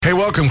Hey,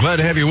 welcome. Glad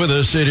to have you with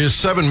us. It is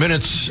 7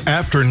 minutes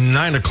after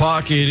 9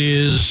 o'clock. It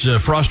is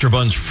Froster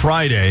Buns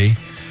Friday.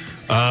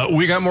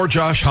 We got more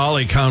Josh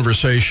Hawley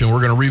conversation. We're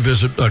going to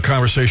revisit a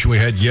conversation we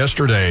had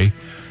yesterday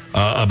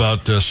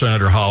about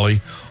Senator Hawley.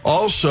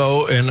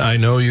 Also, and I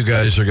know you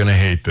guys are going to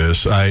hate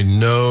this. I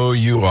know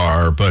you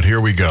are, but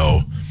here we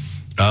go.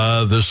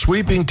 The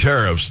sweeping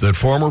tariffs that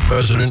former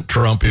President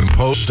Trump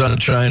imposed on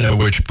China,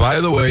 which,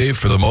 by the way,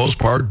 for the most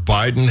part,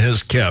 Biden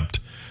has kept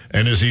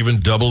and is even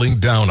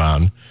doubling down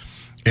on,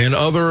 and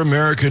other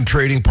American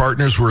trading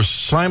partners were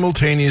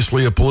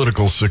simultaneously a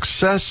political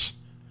success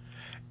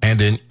and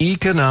an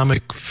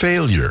economic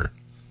failure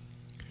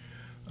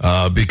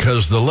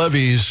because the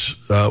levies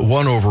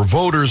won over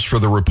voters for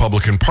the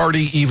Republican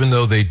Party, even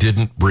though they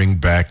didn't bring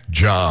back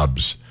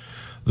jobs.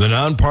 The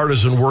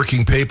nonpartisan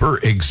working paper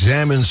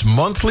examines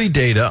monthly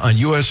data on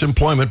U.S.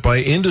 employment by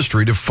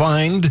industry to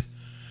find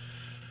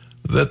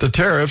that the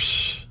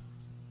tariffs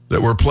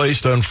that were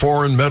placed on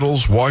foreign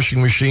metals,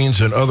 washing machines,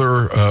 and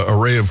other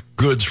array of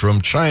goods from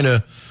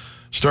China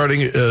starting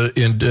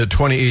in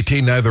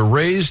 2018 neither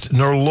raised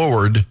nor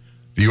lowered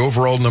the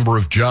overall number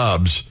of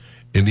jobs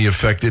in the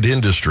affected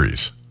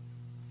industries.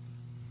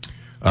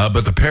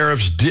 But the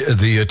tariffs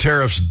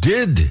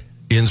did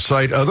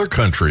incite other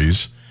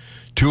countries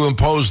to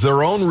impose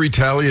their own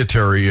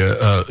retaliatory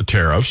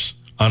tariffs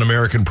on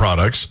American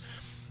products,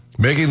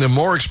 making them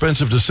more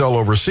expensive to sell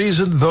overseas,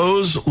 and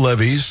those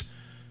levies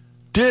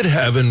did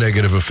have a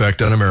negative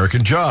effect on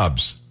American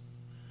jobs.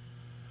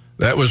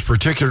 That was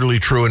particularly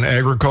true in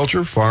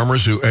agriculture.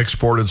 Farmers who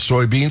exported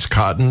soybeans,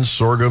 cotton,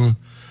 sorghum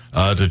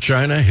to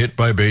China hit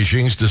by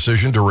Beijing's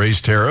decision to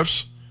raise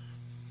tariffs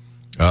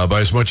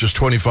by as much as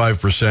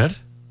 25%.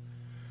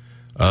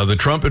 The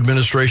Trump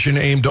administration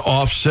aimed to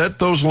offset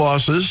those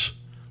losses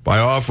by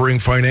offering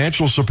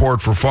financial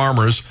support for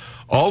farmers,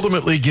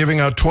 ultimately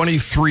giving out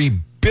 $23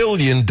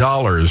 billion in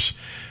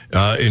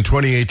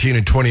 2018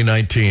 and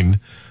 2019.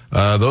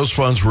 Those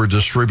funds were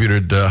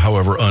distributed,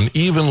 however,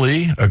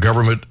 unevenly. A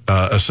government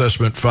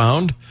assessment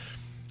found.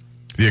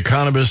 The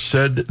Economist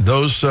said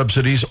those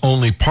subsidies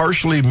only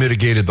partially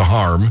mitigated the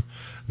harm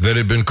that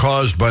had been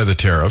caused by the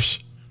tariffs.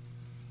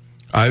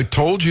 I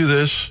told you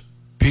this.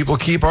 People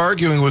keep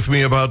arguing with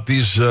me about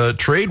these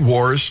trade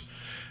wars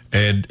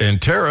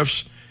and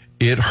tariffs.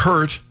 It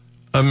hurt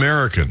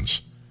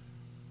Americans.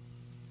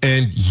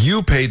 And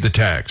you paid the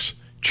tax.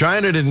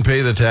 China didn't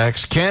pay the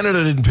tax.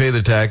 Canada didn't pay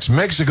the tax.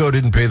 Mexico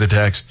didn't pay the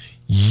tax.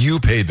 You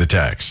paid the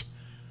tax.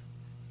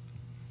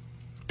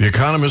 The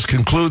economists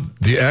conclude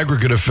the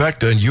aggregate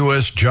effect on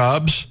U.S.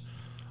 jobs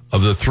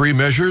of the three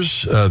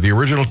measures, the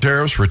original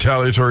tariffs,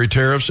 retaliatory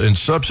tariffs, and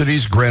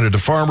subsidies granted to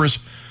farmers,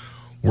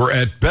 were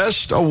at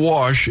best a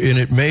wash, and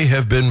it may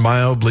have been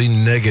mildly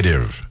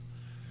negative.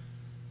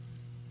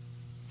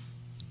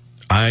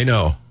 I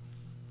know.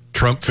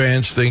 Trump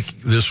fans think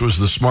this was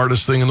the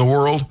smartest thing in the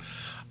world.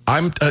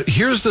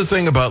 Here's the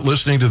thing about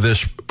listening to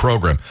this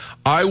program.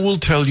 I will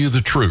tell you the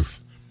truth.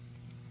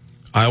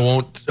 I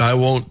won't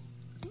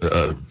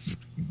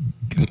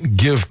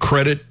give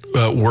credit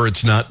where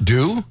it's not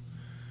due,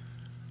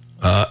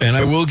 and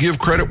I will give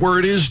credit where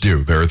it is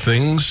due. There are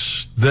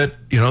things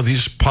that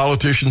these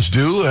politicians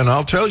do, and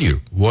I'll tell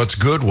you what's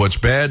good, what's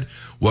bad,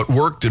 what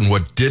worked, and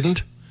what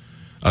didn't.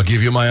 I'll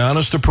give you my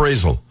honest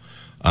appraisal.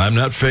 I'm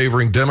not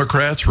favoring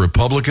Democrats,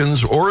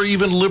 Republicans, or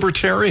even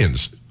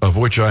libertarians, of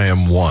which I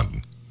am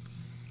one.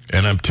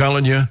 And I'm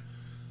telling you,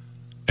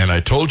 and I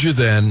told you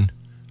then,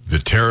 the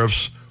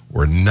tariffs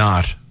were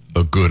not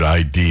a good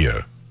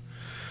idea.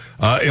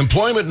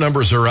 Employment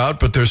numbers are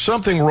out, but there's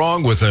something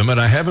wrong with them, and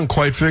I haven't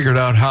quite figured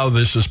out how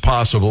this is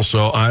possible.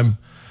 So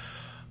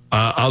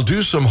I'll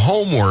do some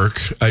homework.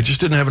 I just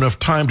didn't have enough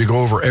time to go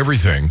over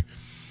everything,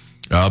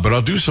 but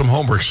I'll do some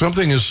homework.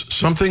 Something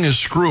is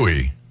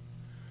screwy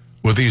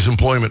with these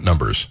employment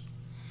numbers.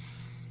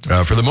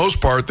 For the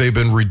most part, they've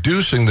been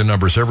reducing the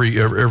numbers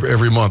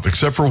every month,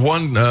 except for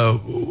one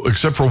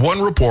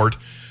report.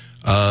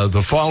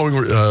 The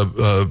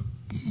following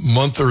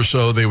month or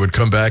so, they would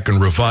come back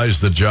and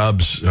revise the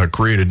jobs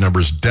created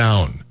numbers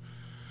down.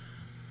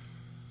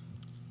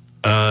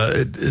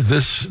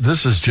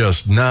 This is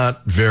just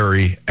not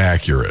very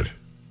accurate.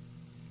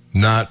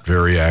 Not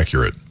very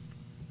accurate.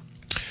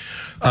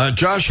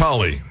 Josh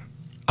Hawley,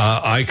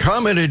 I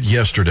commented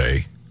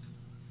yesterday,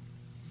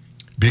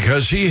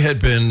 because he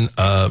had been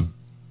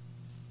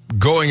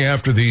going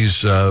after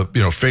these,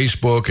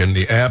 Facebook and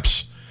the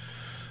apps,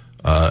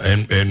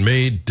 and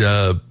made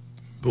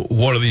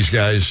one of these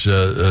guys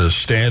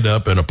stand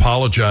up and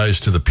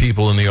apologize to the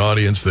people in the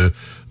audience,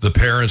 the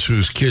parents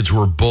whose kids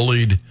were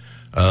bullied,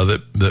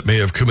 that may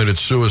have committed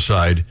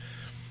suicide.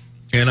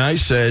 And I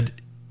said,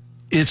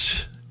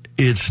 it's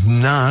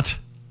not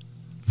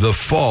the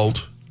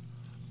fault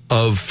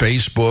of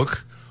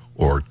Facebook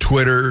or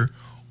Twitter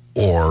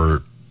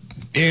or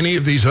any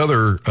of these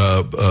other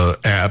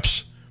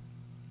apps.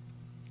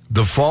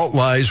 The fault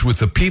lies with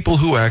the people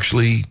who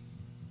actually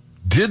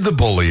did the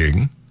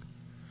bullying,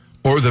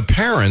 or the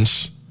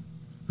parents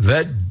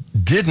that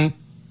didn't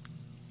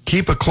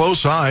keep a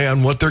close eye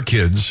on what their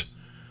kids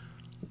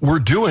were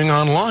doing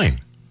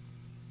online.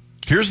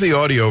 Here's the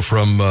audio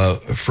from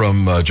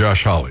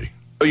Josh Hawley.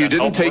 You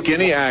didn't take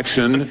any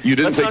action. You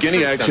didn't take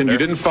any action. You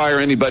didn't fire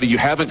anybody. You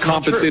haven't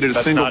compensated a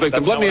single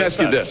victim. Let me ask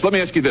you this. Let me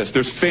ask you this.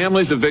 There's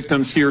families of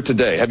victims here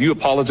today. Have you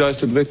apologized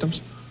to the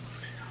victims?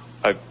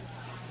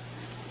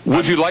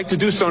 Would you like to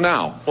do so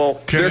now? Well,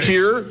 they're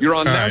here. You're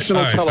on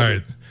national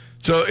television.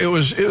 So it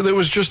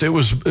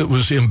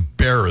was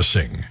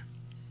embarrassing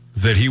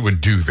that he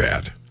would do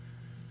that.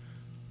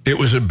 It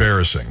was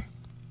embarrassing.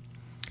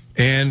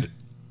 And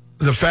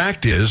the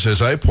fact is, as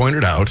I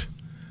pointed out,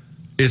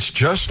 it's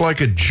just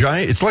like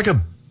it's like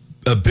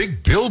a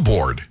big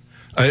billboard.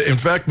 In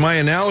fact, my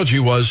analogy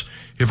was,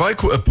 if I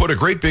put a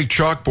great big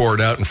chalkboard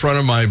out in front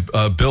of my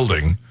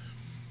building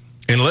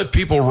and let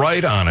people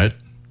write on it,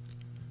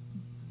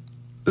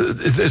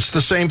 it's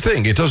the same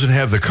thing. It doesn't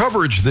have the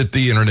coverage that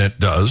the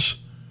internet does,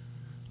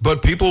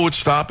 but people would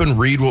stop and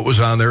read what was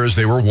on there as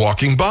they were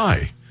walking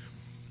by.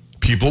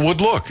 People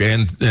would look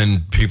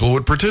and people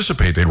would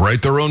participate. They'd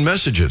write their own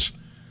messages.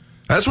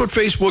 That's what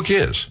Facebook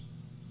is.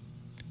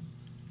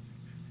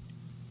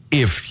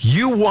 If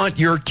you want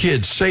your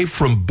kids safe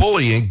from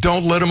bullying,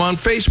 don't let them on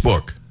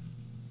Facebook.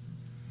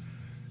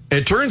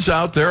 It turns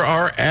out there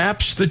are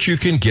apps that you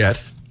can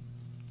get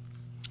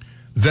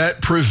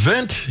that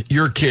prevent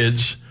your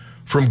kids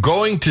from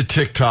going to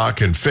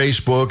TikTok and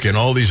Facebook and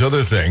all these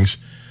other things.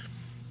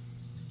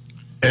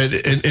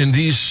 And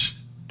these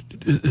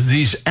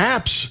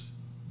apps,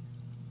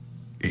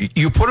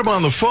 you put them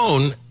on the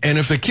phone, and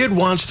if the kid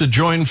wants to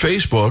join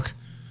Facebook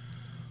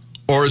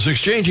or is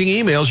exchanging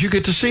emails, you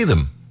get to see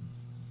them.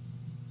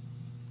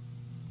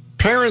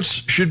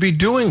 Parents should be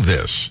doing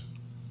this.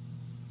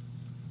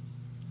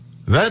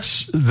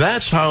 That's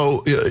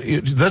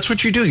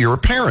what you do. You're a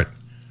parent.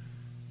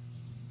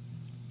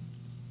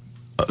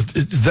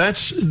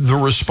 That's the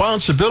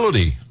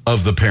responsibility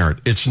of the parent.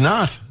 It's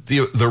not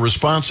the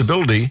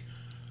responsibility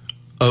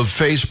of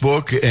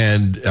Facebook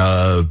and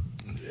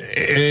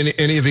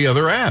any of the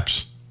other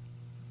apps.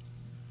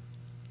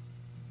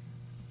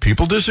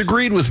 People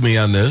disagreed with me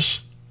on this,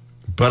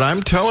 but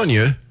I'm telling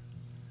you,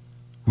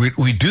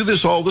 we do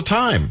this all the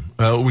time.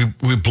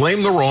 We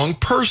blame the wrong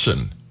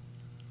person.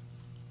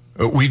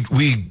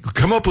 We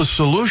come up with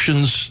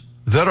solutions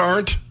that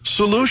aren't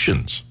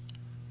solutions.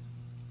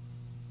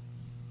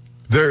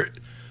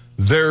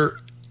 They're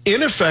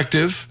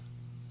ineffective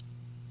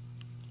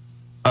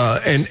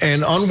and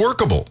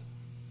unworkable.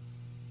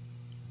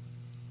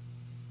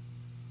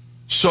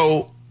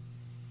 So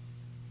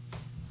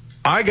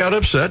I got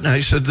upset and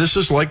I said, this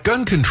is like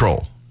gun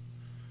control.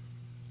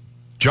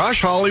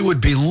 Josh Hawley would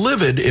be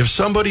livid if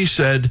somebody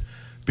said,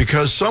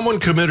 because someone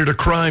committed a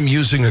crime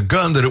using a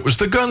gun, that it was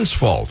the gun's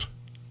fault.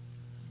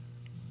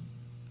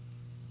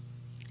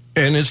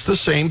 And it's the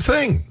same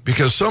thing.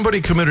 Because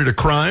somebody committed a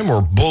crime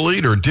or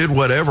bullied or did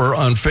whatever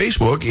on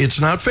Facebook,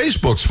 it's not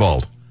Facebook's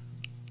fault.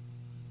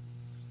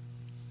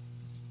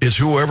 It's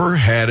whoever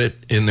had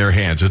it in their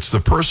hands. It's the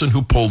person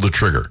who pulled the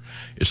trigger.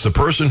 It's the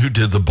person who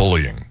did the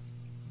bullying.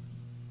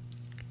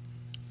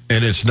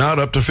 And it's not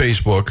up to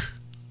Facebook.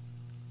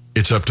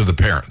 It's up to the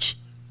parents.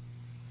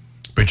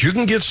 But you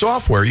can get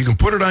software. You can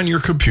put it on your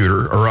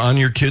computer or on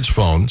your kids'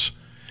 phones,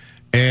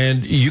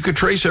 and you can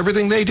trace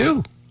everything they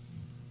do.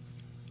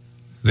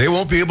 They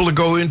won't be able to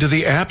go into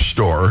the App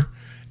Store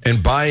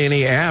and buy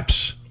any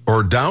apps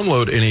or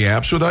download any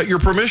apps without your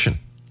permission.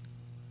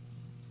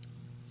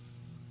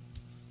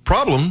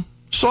 Problem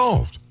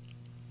solved.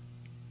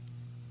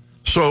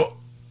 So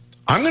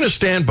I'm going to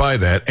stand by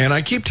that, and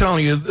I keep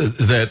telling you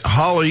that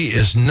Hawley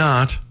is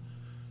not,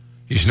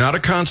 he's not a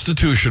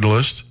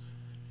constitutionalist,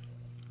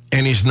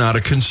 and he's not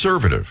a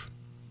conservative.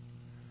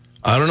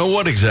 I don't know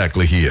what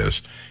exactly he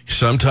is.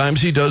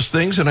 Sometimes he does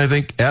things, and I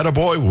think,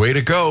 attaboy, way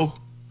to go.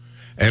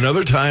 And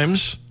other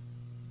times,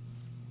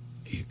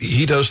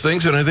 he does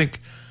things, and I think,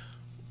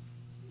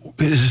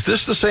 is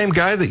this the same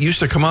guy that used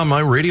to come on my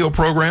radio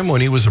program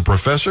when he was a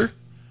professor?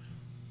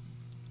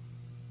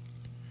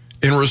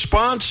 In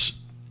response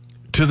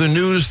to the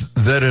news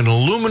that an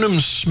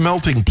aluminum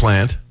smelting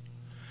plant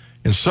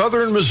in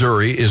southern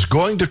Missouri is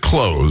going to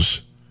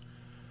close,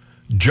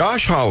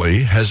 Josh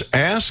Hawley has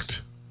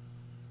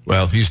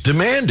he's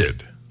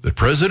demanded that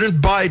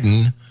President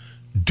Biden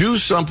do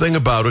something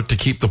about it to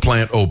keep the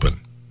plant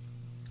open.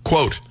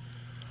 Quote,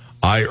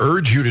 I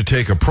urge you to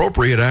take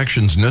appropriate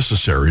actions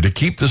necessary to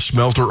keep the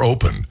smelter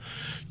open,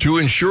 to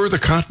ensure the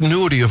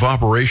continuity of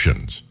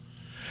operations,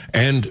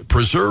 and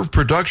preserve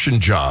production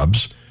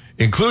jobs,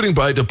 including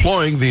by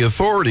deploying the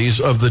authorities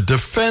of the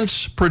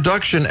Defense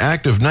Production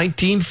Act of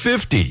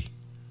 1950.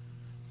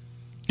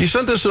 He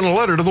sent this in a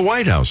letter to the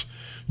White House.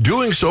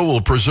 Doing so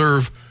will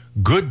preserve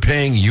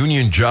good-paying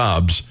union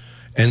jobs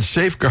and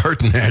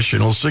safeguard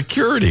national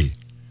security.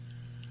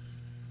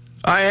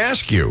 I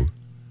ask you,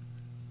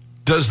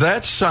 does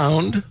that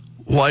sound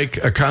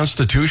like a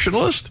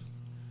constitutionalist?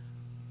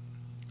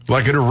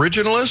 Like an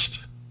originalist?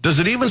 Does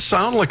it even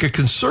sound like a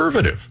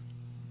conservative?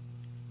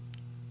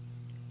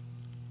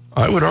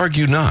 I would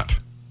argue not.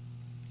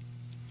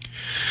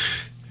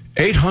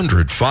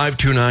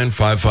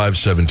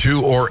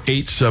 800-529-5572 or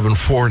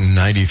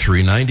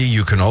 874-9390.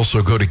 You can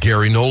also go to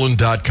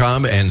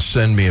GaryNolan.com and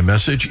send me a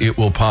message. It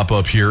will pop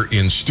up here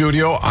in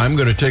studio. I'm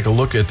going to take a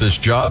look at this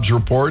jobs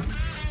report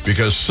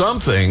because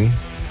something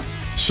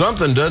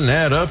doesn't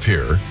add up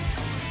here.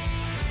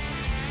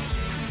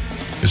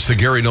 It's the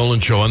Gary Nolan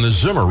Show on the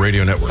Zimmer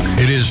Radio Network.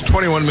 It is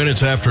 21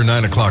 minutes after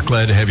 9 o'clock.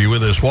 Glad to have you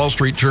with us. Wall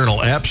Street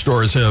Journal app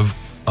stores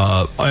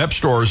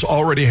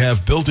already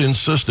have built-in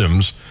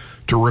systems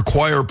to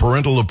require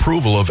parental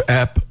approval of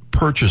app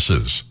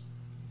purchases.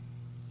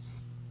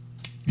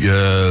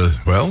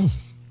 Well,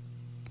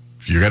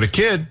 if you got a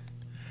kid,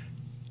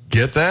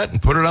 get that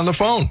and put it on the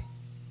phone.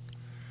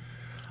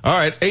 All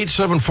right,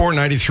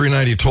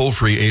 874-9390,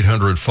 toll-free,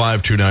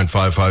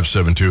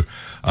 800-529-5572,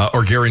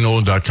 or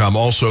GaryNolan.com.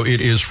 Also,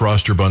 it is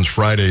Froster Buns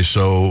Friday,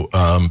 so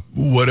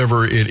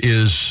whatever it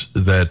is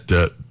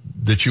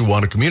that you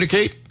want to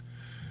communicate,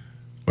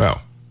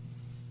 well,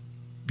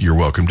 you're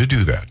welcome to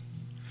do that.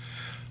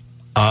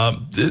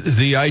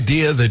 The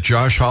idea that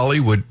Josh Hawley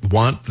would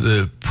want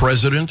the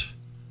president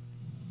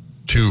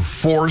to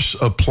force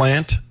a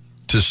plant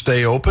to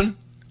stay open?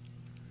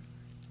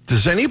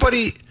 Does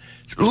anybody...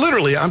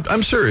 Literally,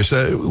 I'm serious.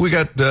 We've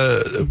got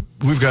a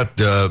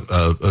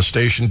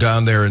station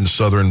down there in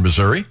southern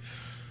Missouri.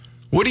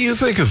 What do you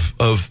think of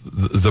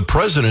the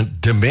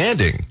president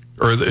demanding,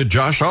 or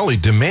Josh Hawley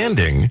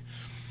demanding,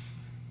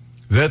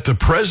 that the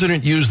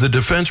president use the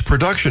Defense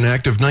Production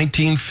Act of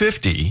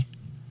 1950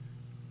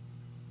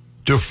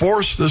 to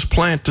force this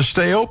plant to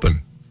stay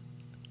open?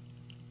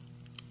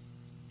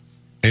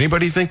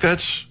 Anybody think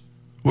that's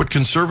what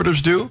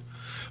conservatives do?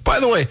 By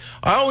the way,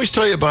 I always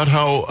tell you about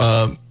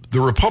how the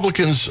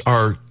Republicans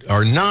are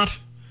not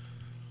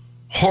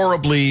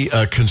horribly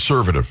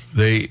conservative.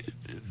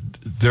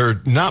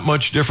 They're not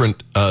much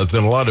different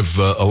than a lot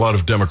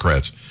of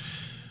Democrats.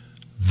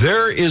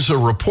 There is a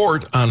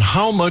report on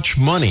how much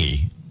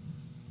money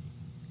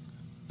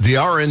the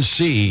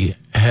RNC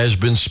has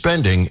been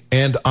spending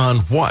and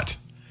on what,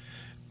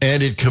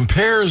 and it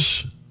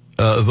compares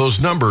those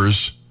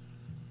numbers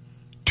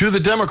to the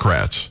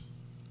Democrats.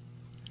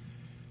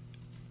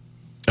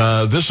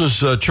 This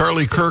is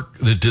Charlie Kirk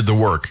that did the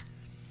work.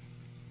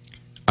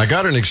 I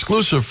got an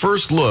exclusive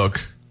first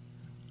look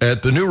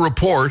at the new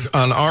report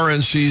on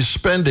RNC's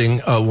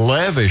spending,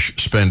 lavish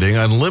spending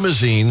on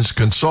limousines,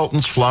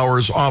 consultants,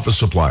 flowers, office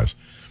supplies.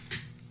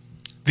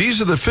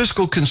 These are the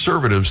fiscal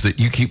conservatives that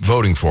you keep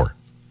voting for.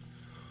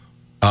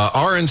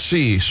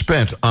 RNC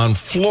spent on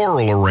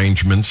floral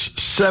arrangements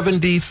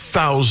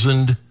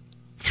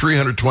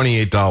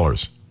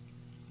 $70,328.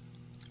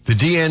 The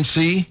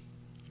DNC,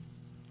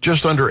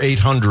 just under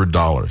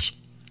 $800.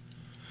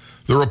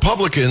 The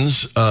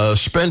Republicans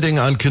spending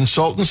on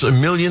consultants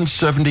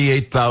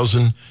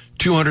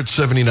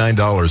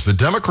 $1,078,279. The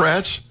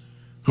Democrats,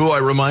 who I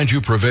remind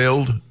you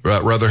prevailed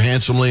rather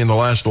handsomely in the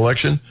last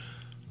election,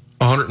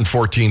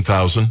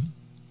 $114,000.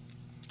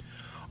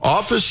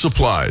 Office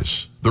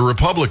supplies, the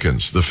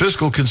Republicans, the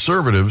fiscal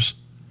conservatives,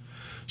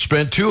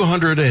 spent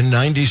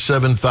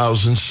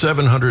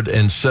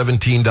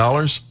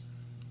 $297,717.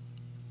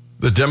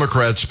 The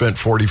Democrats spent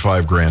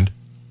 $45,000.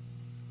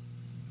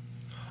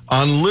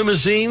 On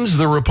limousines,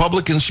 the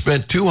Republicans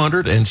spent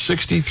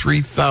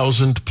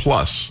 $263,000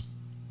 plus.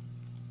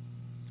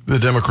 The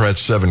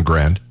Democrats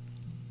 $7,000.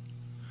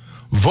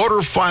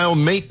 Voter file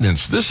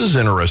maintenance. This is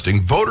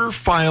interesting. Voter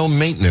file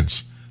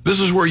maintenance. This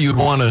is where you'd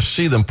want to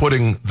see them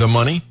putting the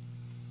money.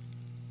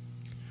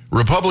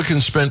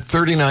 Republicans spent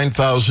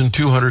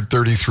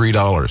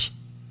 $39,233.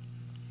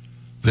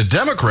 The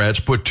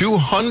Democrats put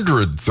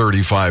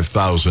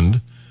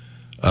 $235,000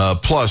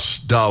 plus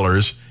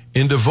dollars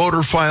into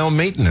voter file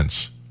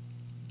maintenance.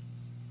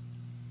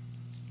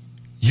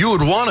 You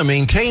would want to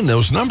maintain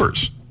those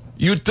numbers.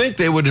 You'd think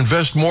they would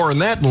invest more in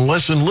that and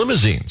less in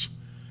limousines.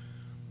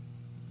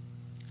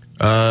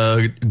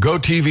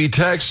 GoTV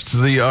texts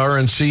the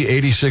RNC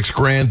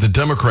 $86,000, the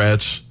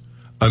Democrats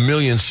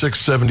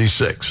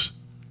 $1,676,000.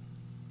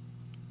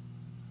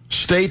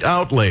 State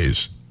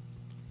outlays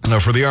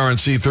for the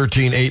RNC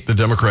 $13,800, the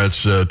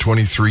Democrats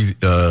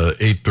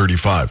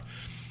 $23,835.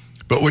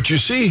 But what you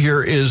see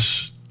here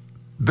is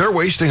they're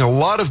wasting a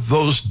lot of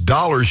those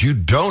dollars you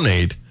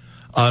donate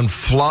on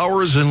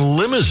flowers and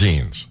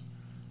limousines.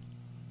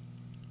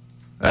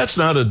 That's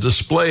not a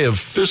display of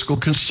fiscal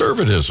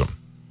conservatism.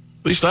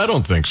 At least I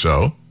don't think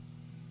so.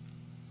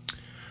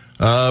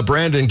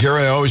 Brandon,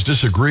 Gary, I always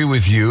disagree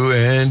with you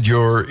and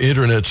your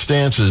internet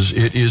stances.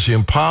 It is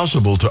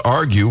impossible to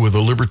argue with a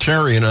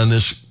libertarian on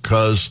this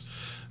because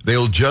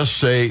they'll just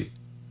say,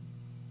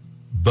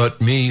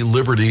 but me,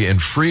 liberty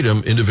and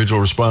freedom,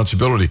 individual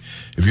responsibility.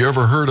 Have you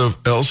ever heard of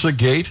Elsa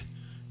Gate?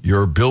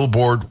 Your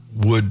billboard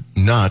would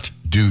not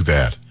do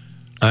that.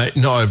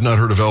 No, I've not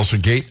heard of Elsa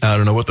Gate. I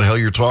don't know what the hell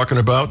you're talking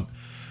about,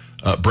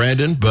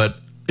 Brandon, but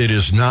it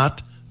is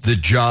not the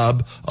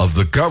job of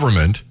the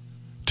government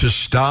to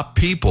stop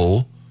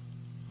people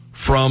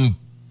from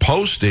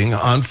posting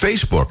on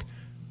Facebook.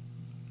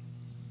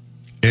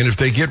 And if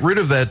they get rid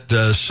of that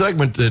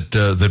segment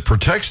that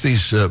protects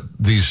these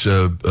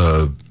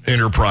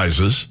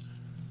enterprises,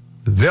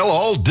 they'll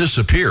all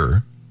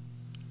disappear,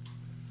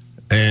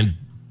 and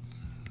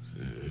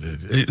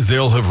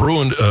they'll have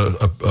ruined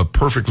a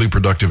perfectly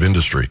productive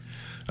industry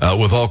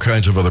with all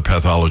kinds of other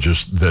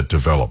pathologists that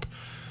develop.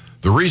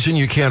 The reason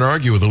you can't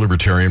argue with a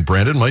libertarian,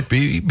 Brandon, might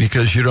be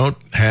because you don't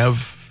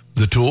have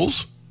the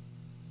tools.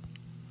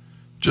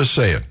 Just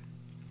saying.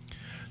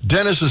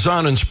 Dennis is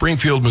on in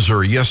Springfield,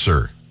 Missouri. Yes,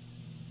 sir.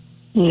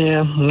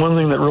 Yeah, one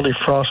thing that really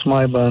frosts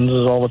my buns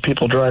is all the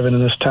people driving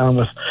in this town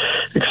with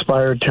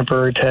expired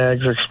temporary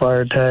tags or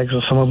expired tags,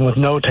 and some of them with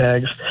no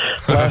tags.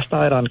 Last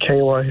night on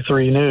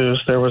KY3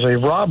 News, there was a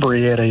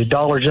robbery at a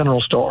Dollar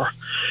General store,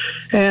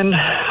 and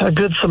a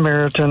good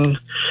Samaritan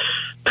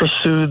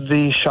pursued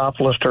the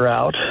shoplifter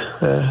out,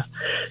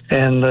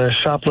 and the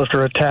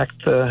shoplifter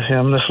attacked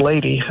him. This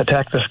lady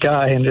attacked this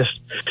guy and just,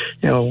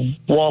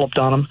 walloped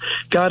on him,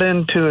 got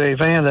into a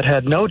van that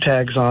had no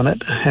tags on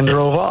it, and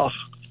drove off.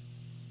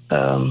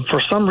 For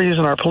some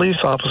reason, our police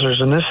officers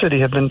in this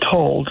city have been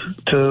told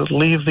to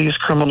leave these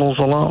criminals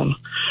alone.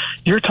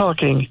 You're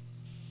talking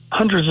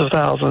hundreds of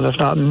thousands, if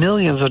not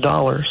millions of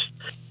dollars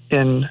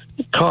in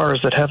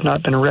cars that have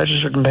not been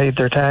registered and paid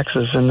their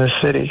taxes in this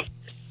city.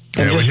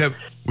 And yeah,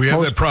 we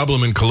have that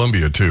problem in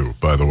Colombia too,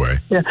 by the way.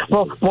 Yeah,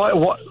 well,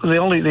 the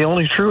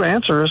only true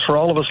answer is for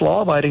all of us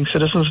law-abiding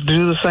citizens to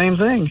do the same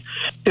thing.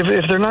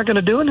 If they're not going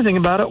to do anything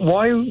about it,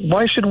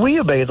 why should we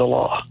obey the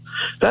law?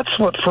 That's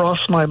what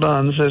frosts my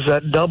buns, is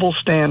that double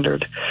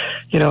standard.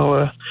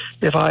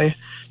 If I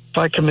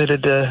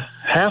committed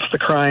half the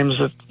crimes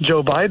that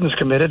Joe Biden's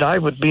committed, I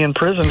would be in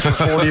prison for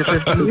 40 or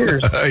 50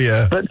 years.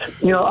 Yeah. But,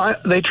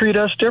 they treat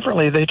us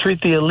differently. They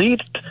treat the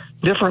elite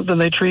different than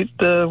they treat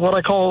what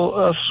I call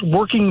us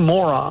working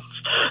morons.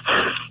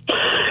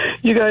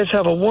 You guys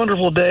have a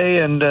wonderful day,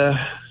 and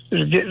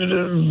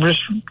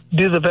just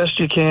do the best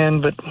you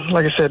can. But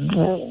like I said,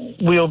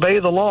 we obey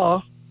the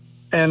law,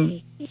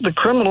 and the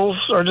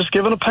criminals are just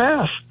given a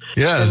pass.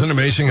 Yeah, isn't it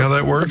amazing how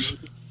that works?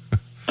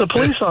 The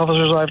police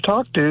officers I've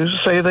talked to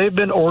say they've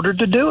been ordered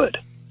to do it.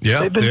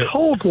 Yeah, they've been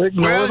told to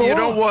ignore the law. You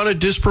don't want to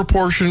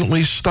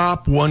disproportionately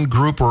stop one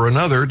group or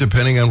another,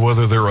 depending on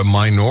whether they're a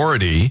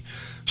minority.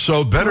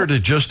 So better to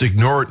just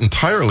ignore it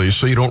entirely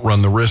so you don't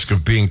run the risk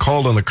of being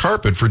called on the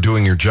carpet for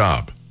doing your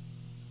job.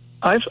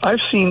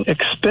 I've seen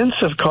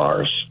expensive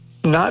cars,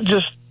 not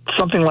just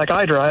something like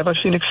I drive. I've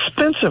seen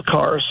expensive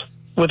cars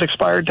with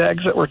expired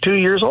tags that were 2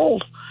 years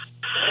old.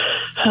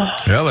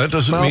 Yeah, that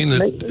doesn't mean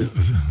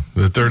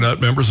that they're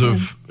not members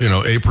of,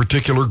 a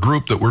particular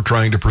group that we're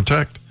trying to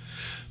protect.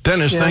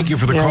 Dennis, thank you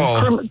for the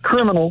call.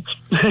 Criminals.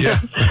 Yeah,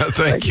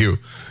 thank you.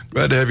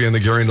 Glad to have you on the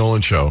Gary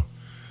Nolan Show.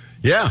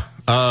 Yeah,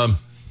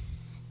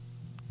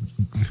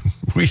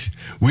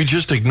 we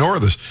just ignore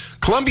this.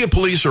 Columbia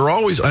police are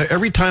always,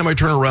 every time I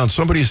turn around,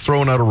 somebody's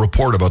throwing out a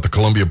report about the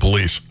Columbia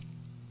police.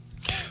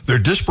 They're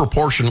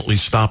disproportionately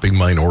stopping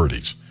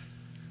minorities.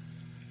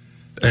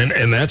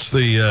 And that's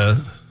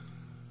the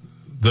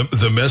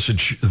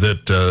message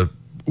that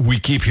we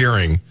keep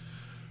hearing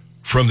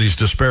from these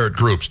disparate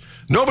groups.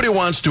 Nobody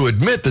wants to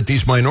admit that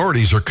these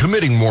minorities are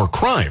committing more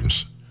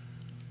crimes.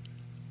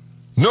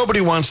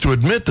 Nobody wants to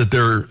admit that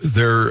they're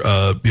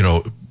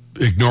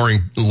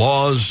ignoring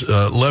laws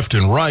left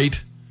and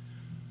right.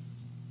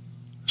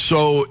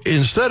 So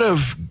instead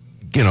of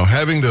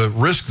having to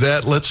risk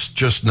that, let's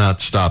just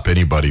not stop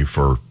anybody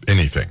for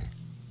anything.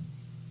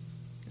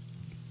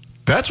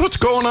 That's what's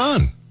going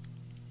on.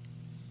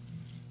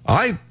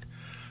 I'm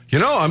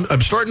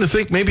starting to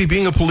think maybe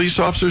being a police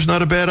officer is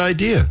not a bad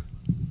idea.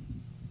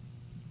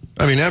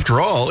 I mean, after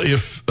all,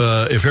 if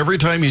every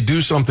time you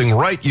do something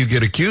right, you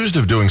get accused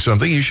of doing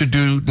something, you should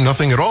do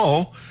nothing at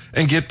all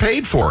and get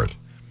paid for it.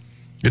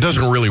 It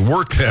doesn't really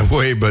work that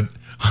way, but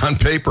on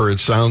paper, it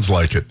sounds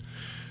like it.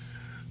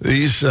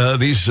 These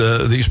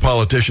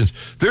politicians.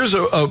 There's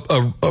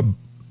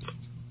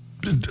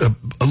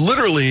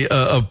literally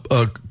a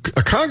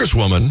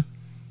congresswoman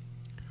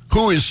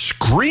who is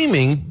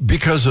screaming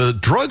because a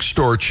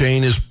drugstore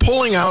chain is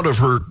pulling out of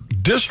her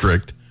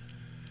district,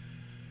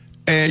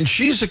 and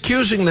she's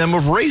accusing them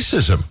of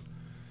racism.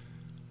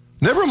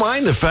 Never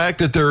mind the fact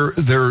that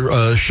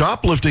they're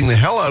shoplifting the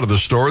hell out of the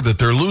store, that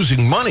they're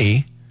losing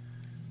money.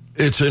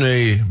 It's in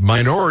a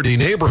minority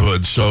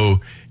neighborhood, so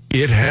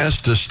it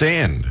has to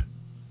stand.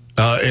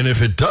 And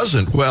if it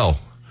doesn't, well,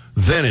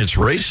 then it's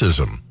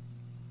racism.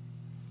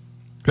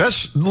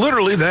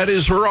 That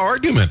is her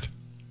argument.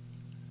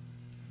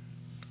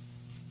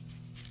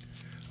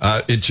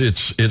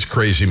 It's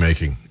crazy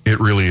making. It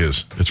really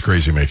is. It's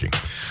crazy making.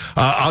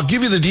 I'll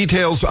give you the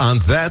details on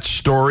that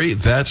story.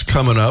 That's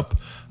coming up.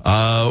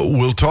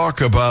 We'll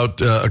talk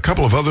about a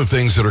couple of other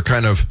things that are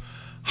kind of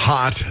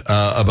hot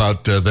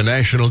about the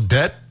national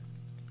debt.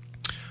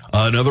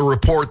 Another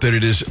report that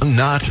it is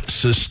not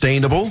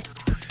sustainable.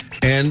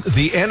 And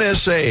the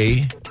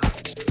NSA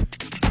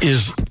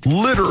is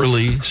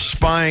literally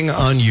spying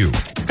on you.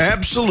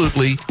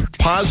 Absolutely,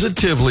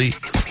 positively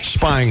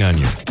spying on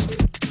you.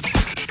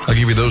 I'll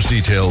give you those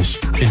details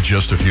in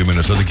just a few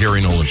minutes on The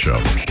Gary Nolan Show.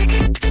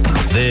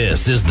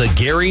 This is The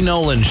Gary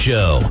Nolan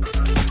Show.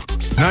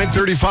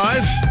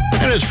 9:35,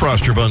 and it's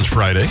Frost Your Buns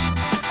Friday.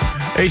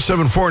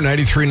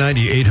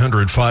 874-9390,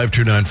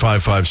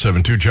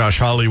 800-529-5572. Josh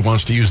Hawley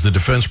wants to use the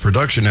Defense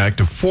Production Act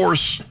to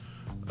force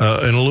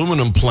an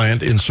aluminum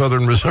plant in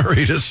southern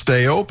Missouri to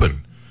stay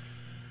open.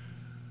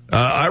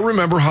 I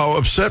remember how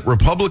upset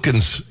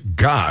Republicans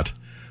got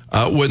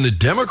when the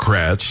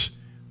Democrats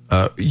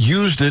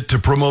used it to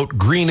promote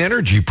green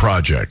energy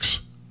projects.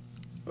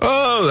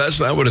 Oh, that's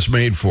not what it's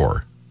made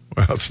for.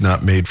 Well, it's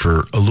not made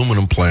for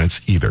aluminum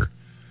plants either.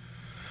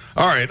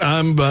 All right,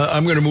 I'm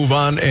going to move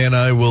on, and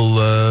I will.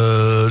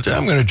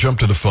 I'm going to jump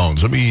to the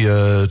phones. Let me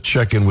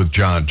check in with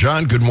John.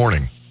 John, good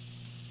morning.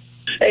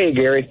 Hey,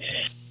 Gary.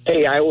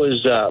 Hey, I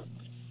was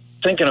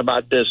thinking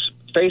about this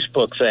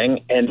Facebook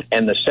thing and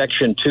the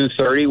Section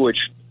 230,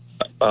 which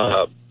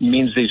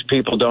means these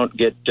people don't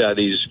get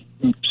these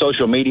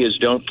social medias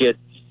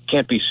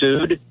can't be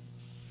sued.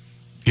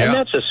 Yeah. And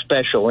that's a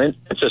special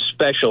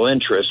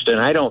interest,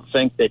 and I don't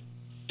think that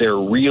there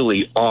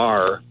really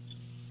are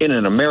in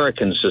an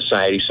American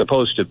society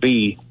supposed to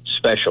be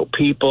special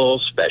people,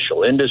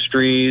 special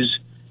industries,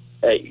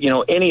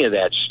 any of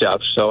that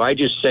stuff. So I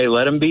just say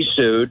let them be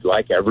sued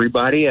like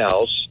everybody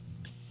else,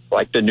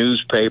 like the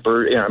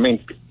newspaper.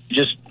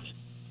 Just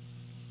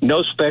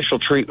no special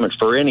treatment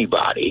for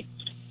anybody,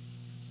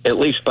 at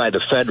least by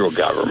the federal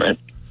government.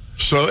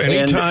 So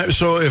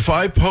so if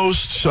I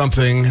post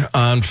something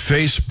on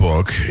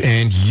Facebook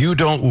and you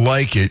don't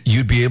like it,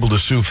 you'd be able to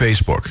sue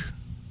Facebook.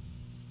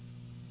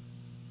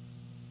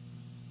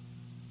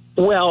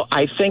 Well,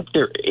 I think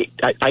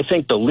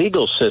the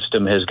legal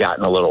system has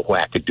gotten a little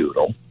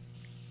wackadoodle.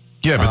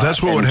 Yeah, but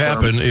that's what would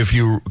happen if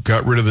you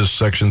got rid of this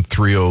Section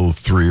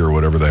 303 or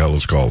whatever the hell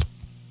it's called.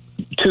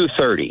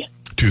 230.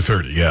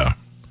 230, yeah.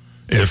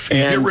 If you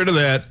get rid of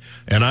that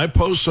and I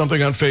post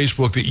something on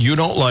Facebook that you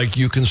don't like,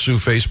 you can sue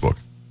Facebook.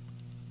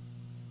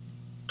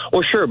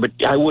 Well, sure, but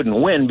I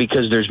wouldn't win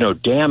because there's no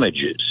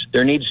damages.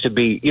 There needs to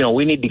be,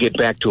 we need to get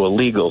back to a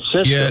legal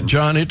system. Yeah,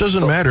 John, it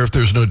doesn't matter if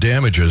there's no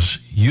damages.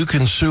 You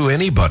can sue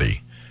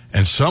anybody,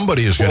 and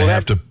somebody is going to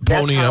have to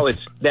pony up.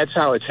 That's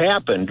how it's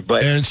happened.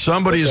 And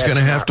somebody is going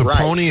to have to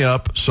pony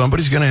up.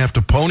 Somebody's going to have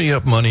to pony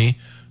up money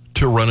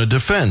to run a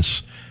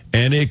defense,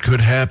 and it could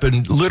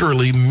happen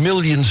literally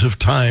millions of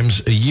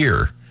times a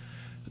year,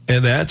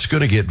 and that's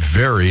going to get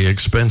very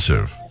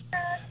expensive.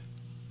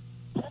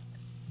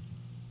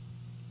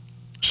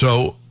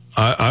 So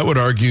I would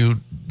argue,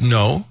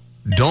 no,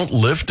 don't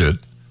lift it.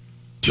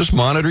 Just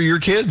monitor your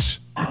kids.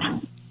 All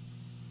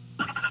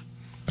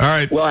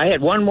right. Well, I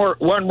had one more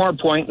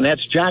point, and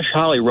that's Josh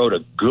Hawley wrote a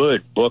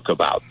good book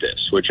about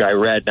this, which I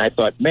read, and I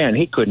thought, man,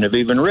 he couldn't have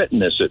even written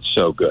this. It's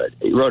so good.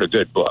 He wrote a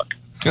good book.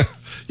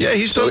 Yeah,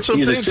 he's done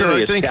some things that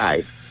I think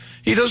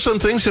he does some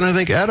things, and I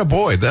think,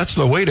 attaboy, that's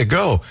the way to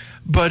go.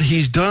 But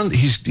he's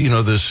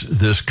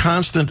this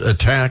constant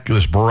attack,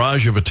 this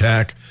barrage of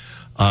attack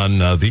on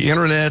the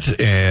internet,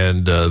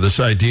 and this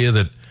idea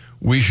that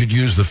we should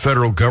use the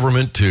federal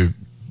government to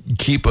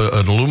keep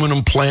an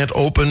aluminum plant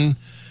open.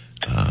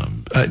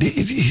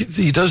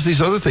 He does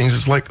these other things.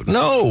 It's like,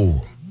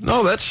 no,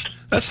 that's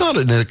not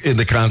in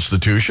the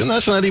Constitution.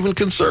 That's not even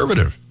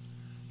conservative.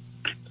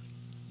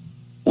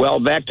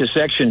 Well, back to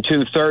Section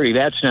 230,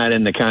 that's not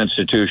in the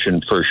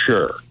Constitution for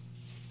sure.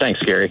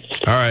 Thanks, Gary.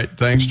 All right.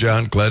 Thanks,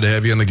 John. Glad to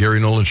have you on the Gary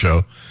Nolan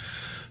Show.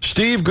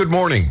 Steve, good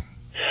morning.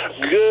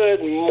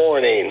 Good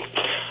morning.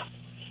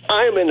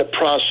 I'm in the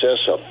process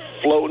of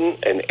floating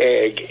an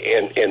egg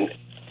in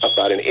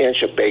about an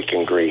inch of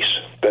bacon grease.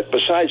 But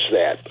besides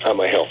that, I'm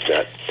a health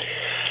nut.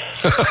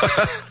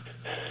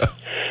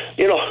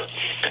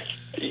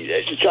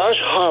 Josh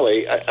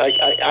Hawley,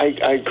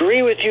 I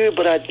agree with you,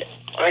 but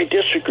I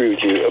disagree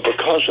with you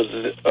because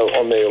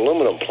on the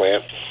aluminum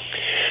plant.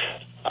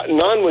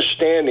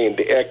 Notwithstanding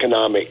the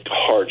economic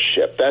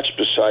hardship, that's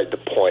beside the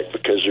point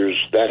because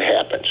that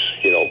happens.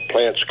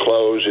 Plants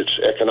close, it's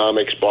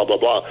economics, blah, blah,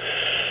 blah.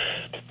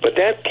 But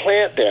that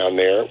plant down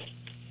there,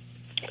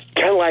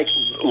 kind of like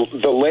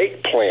the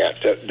Lake plant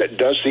that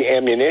does the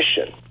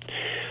ammunition,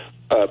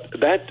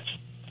 that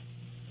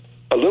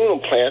aluminum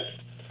plant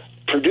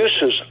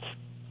produces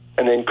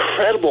an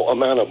incredible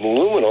amount of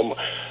aluminum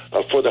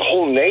for the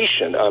whole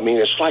nation. I mean,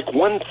 it's like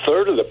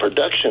 1/3 of the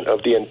production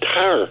of the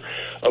entire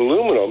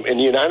aluminum in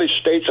the United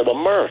States of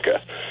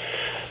America.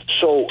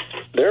 So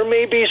there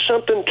may be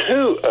something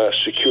to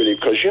security,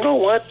 because you know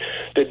what?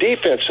 The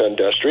defense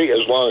industry,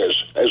 as well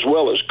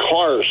as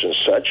cars and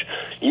such,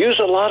 use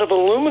a lot of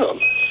aluminum.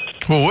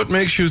 Well, what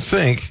makes you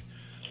think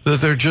that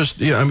they're just?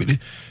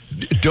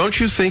 Don't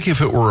you think if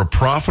it were a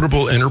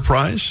profitable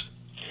enterprise,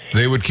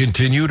 they would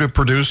continue to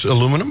produce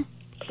aluminum?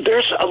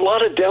 There's a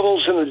lot of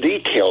devils in the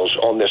details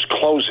on this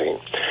closing,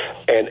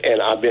 and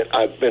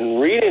I've been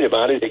reading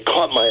about it. It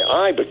caught my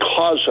eye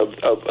because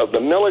of the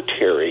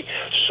military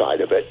side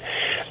of it,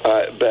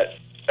 but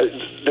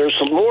there's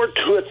more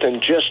to it than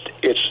just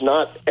it's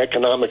not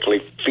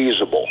economically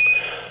feasible.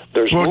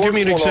 There's more. Give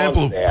me an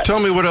example. Tell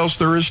me what else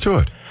there is to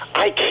it.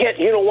 I can't.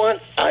 You know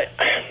what?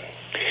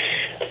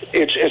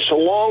 It's a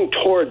long,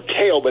 torrid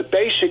tale, but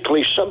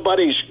basically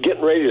somebody's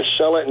getting ready to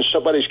sell it and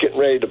somebody's getting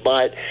ready to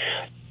buy it.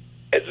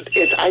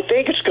 I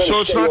think it's going to.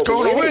 So it's not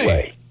going away.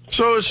 Anyway.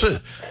 So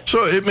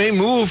it may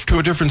move to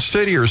a different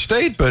city or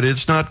state, but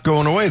it's not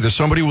going away.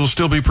 Somebody will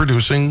still be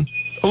producing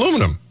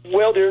aluminum.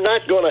 Well, you're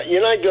not going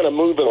to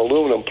move an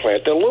aluminum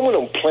plant. The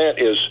aluminum plant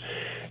is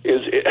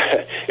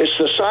it's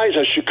the size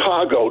of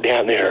Chicago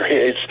down there.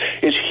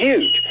 It's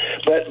huge.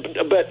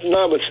 But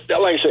no,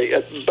 like I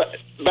say, but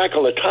back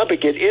on the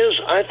topic,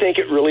 I think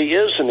it really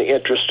is in the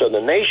interest of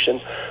the nation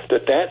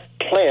that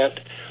plant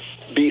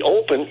be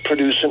open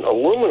producing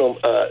aluminum.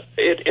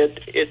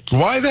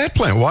 Why that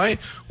plant? Why?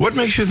 What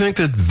makes you think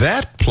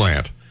that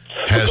plant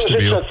has to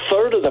be? Because it's a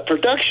third of the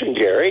production,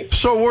 Gary.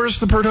 So where's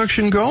the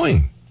production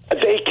going?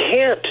 They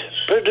can't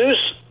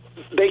produce.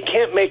 They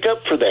can't make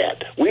up for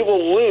that. We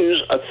will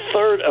lose a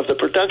third of the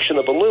production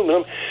of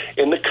aluminum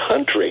in the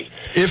country.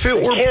 If it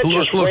were,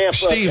 look,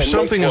 Steve,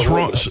 something is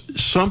wrong.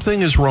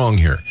 Something is wrong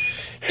here.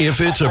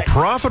 If it's a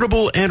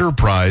profitable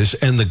enterprise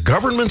and the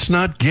government's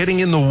not getting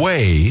in the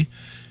way,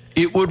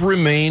 it would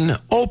remain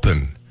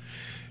open.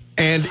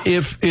 And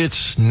if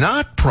it's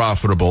not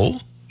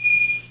profitable,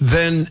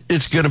 then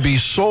it's going to be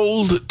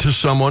sold to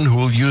someone who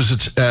will use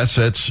its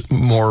assets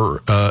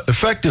more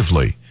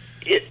effectively.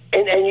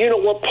 And you know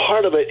what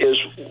part of it is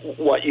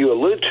what you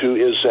allude to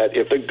is that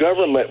if the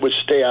government would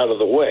stay out of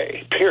the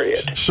way,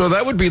 period. So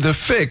that would be the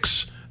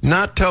fix,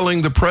 not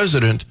telling the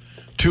president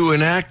to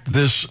enact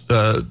this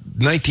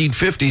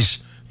 1950s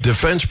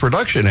Defense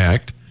Production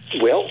Act.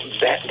 Well,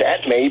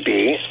 that may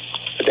be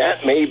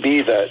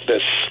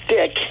the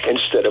stick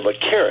instead of a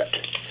carrot.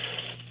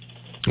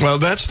 Well,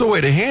 that's the way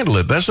to handle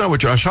it. That's not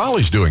what Josh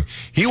Hawley's doing.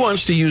 He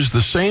wants to use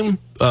the same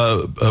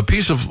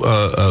piece of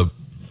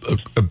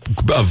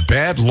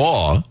bad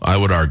law, I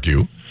would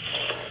argue,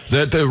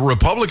 that the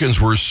Republicans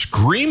were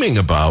screaming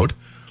about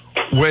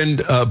when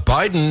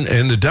Biden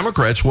and the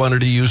Democrats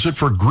wanted to use it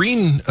for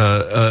green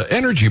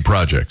energy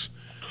projects.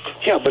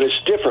 Yeah, but it's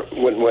different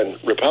when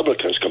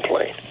Republicans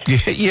complain.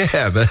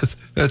 Yeah,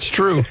 that's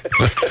true.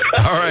 All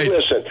right.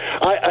 Listen,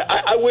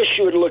 I wish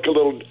you would look a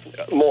little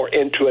more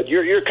into it.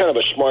 You're kind of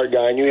a smart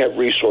guy and you have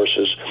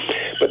resources,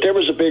 but there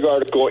was a big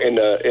article in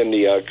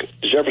the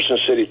Jefferson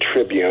City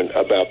Tribune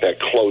about that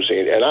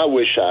closing, and I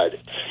wish I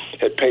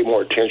had paid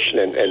more attention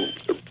and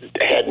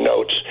had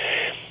notes.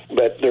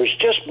 But there's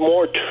just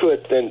more to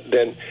it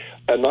than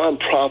a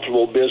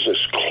non-profitable business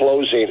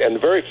closing, and the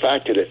very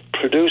fact that it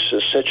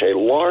produces such a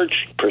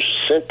large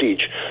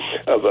percentage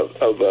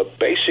of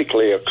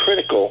basically a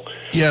critical...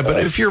 Yeah, but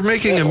if you're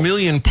making £1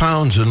 million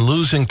and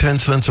losing 10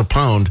 cents a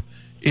pound,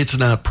 it's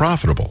not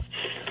profitable.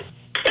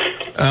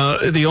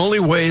 The only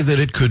way that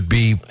it could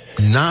be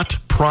not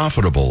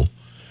profitable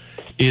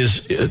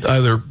is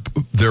either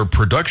their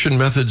production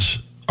methods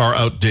are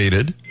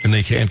outdated and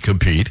they can't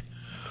compete,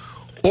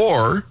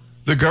 or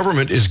the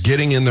government is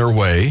getting in their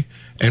way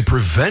and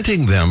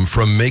preventing them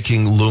from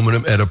making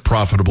aluminum at a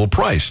profitable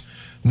price.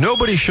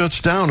 Nobody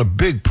shuts down a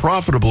big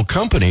profitable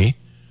company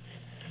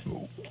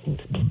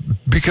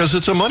because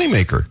it's a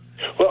moneymaker.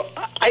 Well,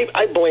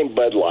 I blame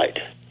Bud Light.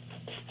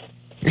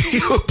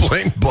 You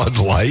blame Bud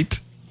Light?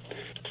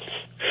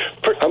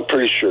 I'm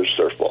pretty sure it's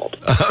their fault.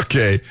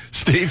 Okay.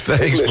 Steve,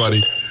 thanks,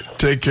 buddy.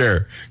 Take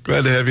care.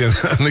 Glad to have you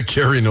on the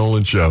Gary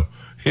Nolan Show.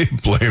 He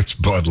blames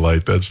Bud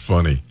Light. That's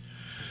funny.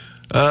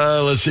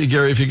 Let's see,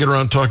 Gary, if you get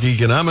around talking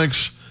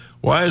economics,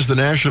 why is the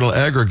national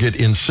aggregate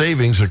in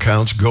savings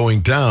accounts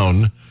going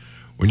down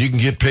when you can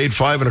get paid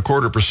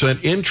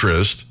 5.25%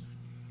 interest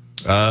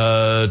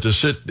to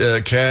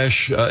sit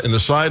cash in the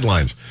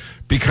sidelines?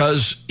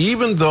 Because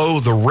even though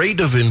the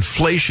rate of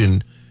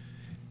inflation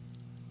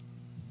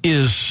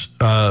is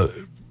lower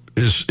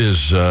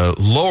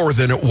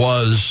than it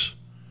was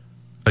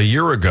a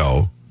year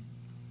ago,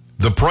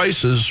 the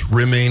prices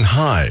remain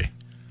high.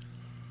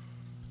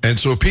 And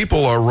so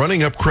people are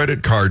running up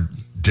credit card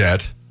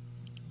debt,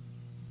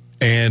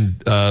 and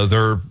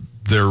they're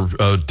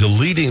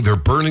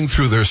burning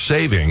through their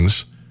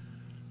savings,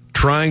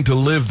 trying to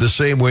live the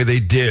same way they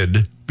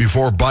did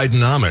before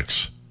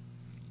Bidenomics,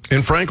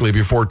 and frankly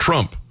before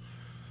Trump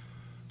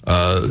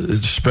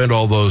spent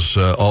all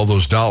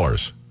those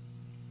dollars.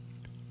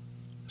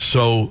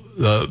 So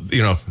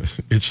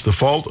it's the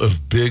fault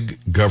of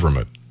big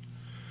government.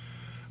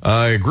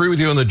 I agree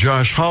with you on the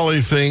Josh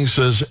Hawley thing,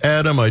 says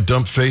Adam. I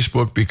dumped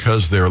Facebook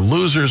because they're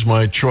losers.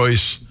 My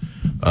choice.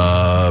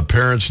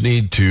 Parents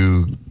need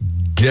to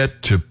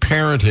get to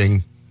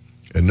parenting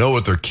and know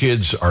what their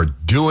kids are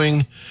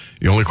doing.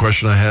 The only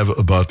question I have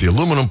about the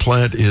aluminum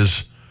plant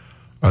is,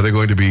 are they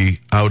going to be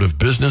out of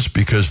business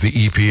because the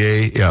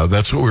EPA? Yeah,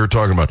 that's what we were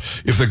talking about.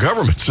 If the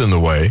government's in the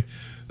way,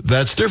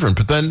 that's different.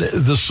 But then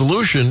the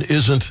solution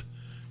isn't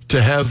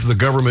to have the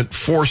government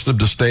force them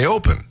to stay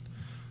open.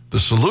 The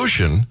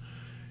solution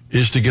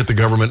is to get the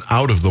government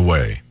out of the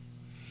way.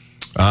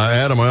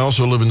 Adam, I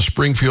also live in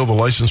Springfield. The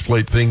license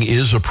plate thing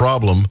is a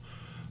problem.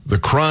 The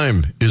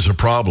crime is a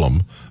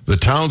problem. The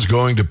town's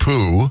going to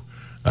poo.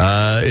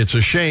 It's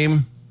a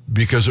shame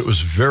because it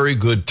was a very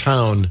good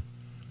town.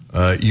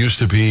 It used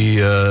to be,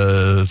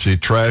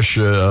 trash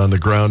on the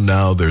ground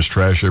now. There's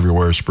trash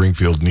everywhere.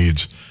 Springfield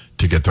needs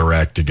to get their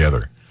act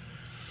together.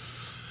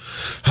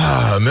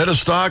 Meta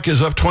stock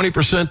is up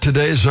 20%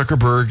 today.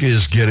 Zuckerberg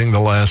is getting the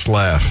last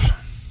laugh.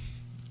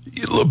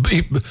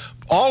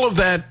 All of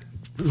that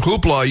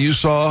hoopla you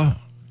saw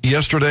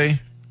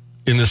yesterday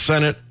in the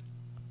Senate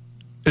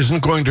is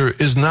not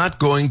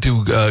going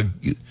to,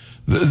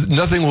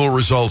 nothing will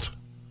result.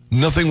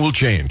 Nothing will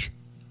change.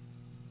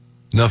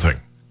 Nothing.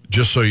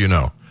 Just so you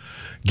know.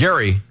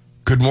 Gary,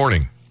 good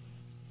morning.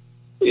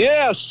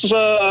 Yes,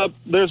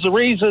 there's a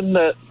reason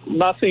that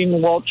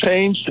nothing won't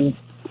change, and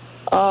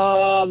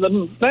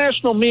the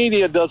national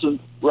media doesn't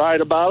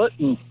write about it,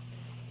 and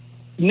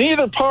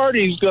neither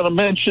party's going to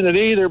mention it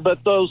either,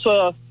 but those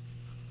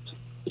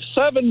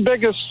 7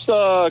 biggest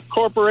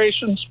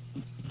corporations,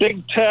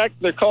 big tech,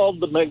 they're called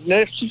the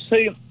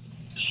Magnificent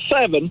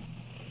Seven.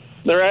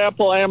 They're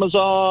Apple,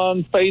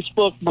 Amazon,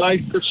 Facebook,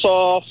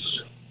 Microsoft,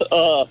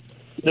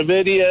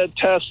 NVIDIA,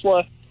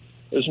 Tesla,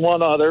 there's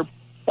one other.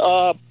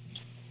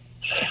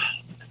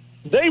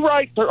 They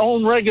write their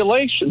own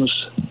regulations.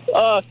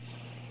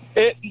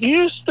 It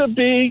used to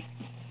be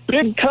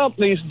big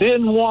companies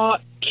didn't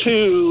want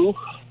to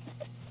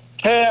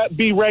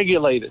be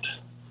regulated.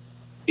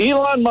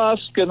 Elon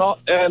Musk and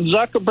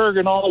Zuckerberg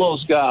and all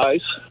those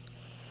guys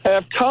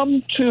have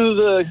come to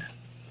the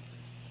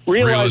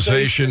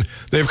realization.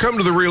 They've come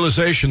to the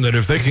realization that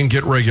if they can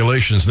get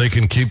regulations, they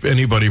can keep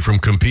anybody from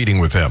competing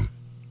with them.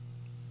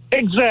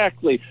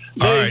 Exactly.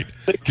 All right,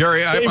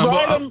 Gary, I'm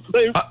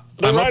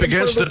up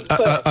against it.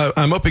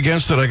 I'm up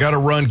against it. I got to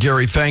run.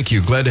 Gary, thank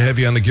you. Glad to have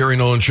you on the Gary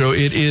Nolan Show.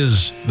 It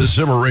is the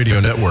Zimmer Radio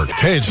Network.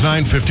 Hey, it's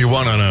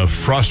 9:51 on a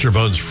Froster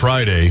Buds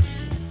Friday.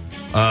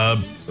 A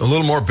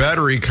little more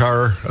battery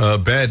car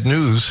bad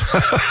news.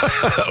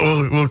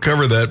 We'll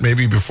cover that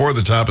maybe before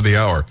the top of the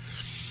hour.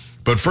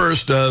 But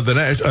first,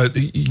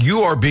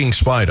 you are being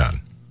spied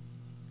on.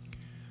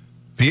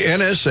 The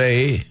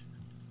NSA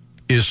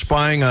is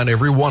spying on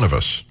every one of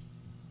us.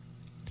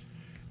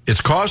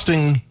 It's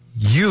costing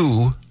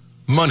you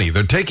money.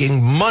 They're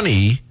taking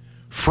money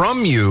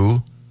from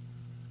you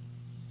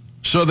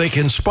so they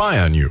can spy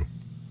on you.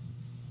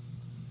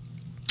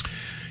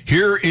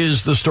 Here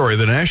is the story.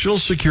 The National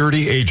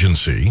Security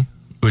Agency,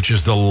 which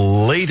is the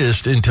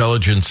latest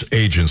intelligence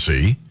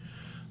agency,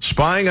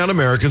 spying on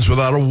Americans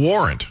without a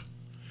warrant.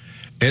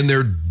 And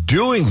they're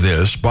doing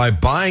this by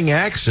buying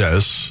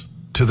access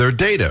to their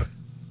data.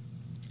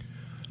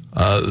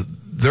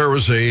 There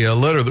was a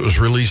letter that was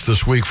released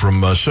this week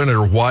from Senator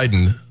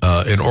Wyden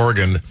in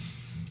Oregon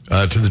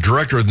to the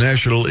Director of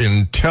National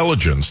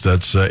Intelligence,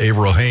 that's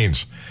Avril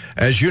Haines.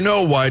 As you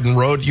know, Wyden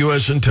wrote,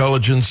 U.S.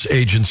 intelligence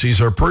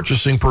agencies are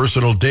purchasing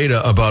personal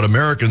data about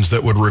Americans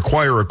that would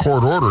require a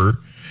court order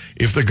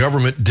if the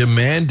government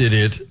demanded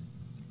it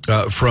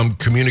from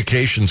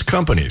communications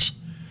companies.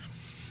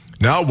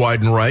 Now,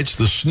 Wyden writes,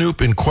 the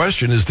snoop in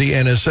question is the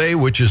NSA,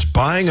 which is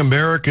buying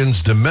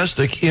Americans'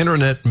 domestic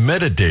internet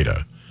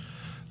metadata.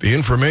 The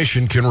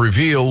information can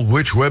reveal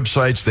which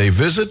websites they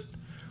visit,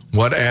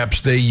 what apps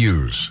they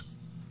use.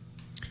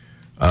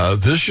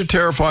 This should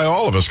terrify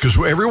all of us, because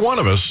every one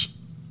of us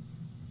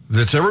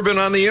that's ever been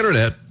on the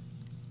internet,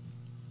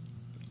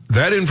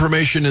 that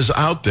information is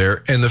out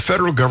there, and the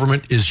federal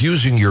government is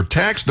using your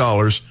tax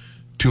dollars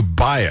to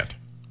buy it.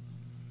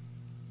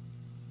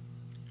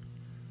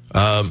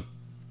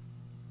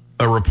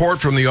 A report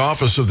from the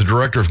Office of the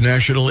Director of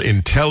National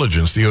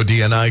Intelligence, the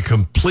ODNI,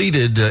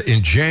 completed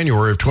in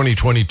January of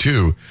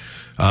 2022,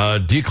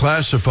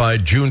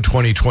 declassified June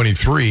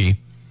 2023,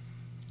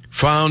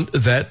 found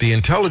that the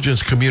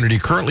intelligence community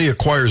currently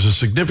acquires a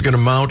significant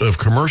amount of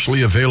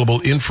commercially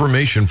available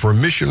information for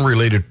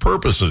mission-related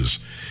purposes,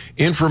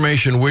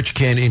 information which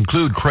can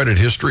include credit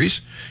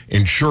histories,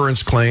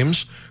 insurance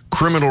claims,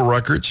 criminal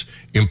records,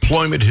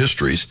 employment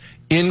histories,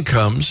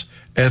 incomes,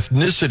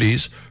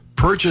 ethnicities,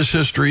 purchase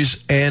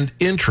histories, and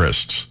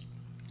interests.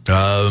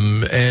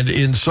 And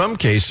in some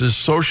cases,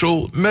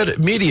 social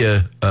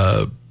media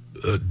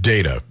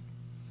data.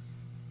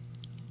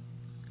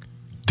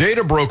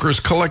 Data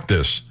brokers collect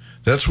this.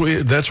 That's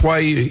why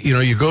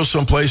you go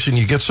someplace and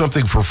you get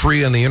something for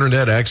free on the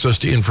internet, access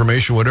to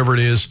information, whatever it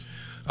is,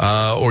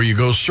 or you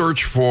go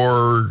search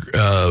for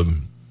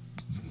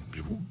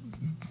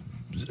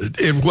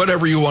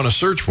whatever you want to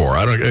search for.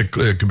 It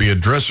could be a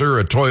dresser,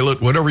 a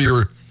toilet,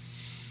 whatever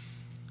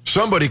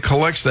somebody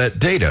collects that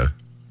data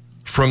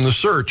from the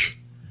search,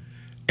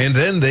 and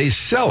then they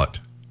sell it.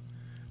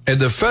 And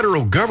the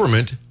federal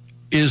government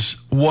is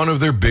one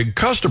of their big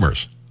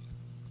customers.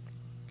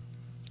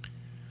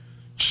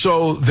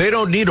 So they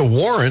don't need a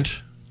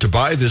warrant to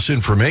buy this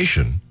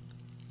information,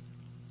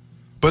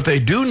 but they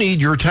do need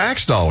your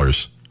tax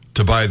dollars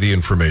to buy the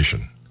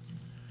information.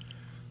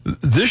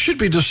 This should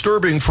be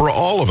disturbing for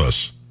all of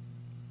us.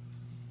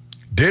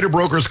 Data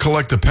brokers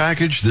collect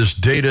package this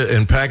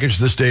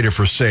data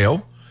for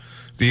sale.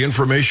 The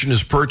information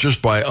is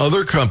purchased by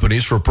other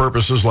companies for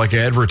purposes like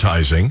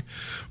advertising,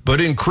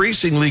 but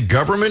increasingly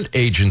government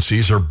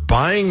agencies are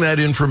buying that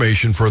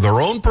information for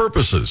their own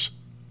purposes.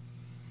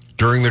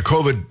 During the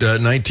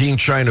COVID-19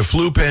 China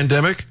flu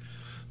pandemic,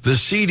 the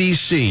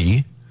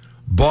CDC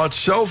bought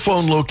cell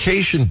phone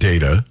location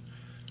data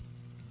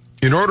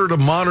in order to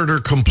monitor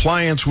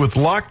compliance with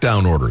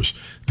lockdown orders.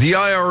 The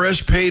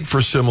IRS paid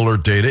for similar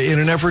data in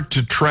an effort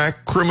to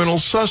track criminal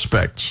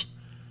suspects.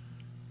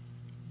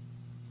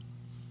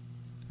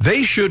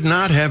 They should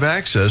not have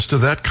access to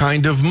that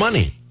kind of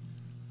money.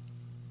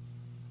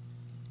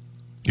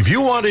 If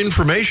you want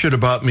information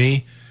about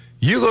me,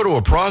 you go to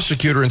a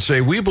prosecutor and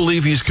say, we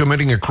believe he's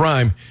committing a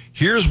crime.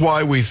 Here's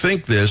why we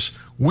think this.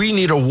 We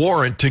need a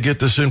warrant to get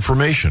this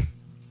information.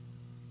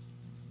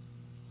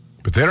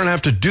 But they don't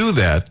have to do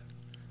that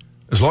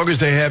as long as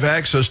they have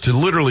access to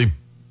literally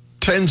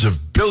tens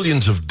of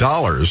billions of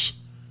dollars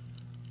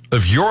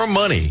of your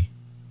money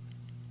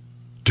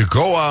to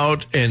go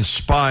out and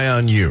spy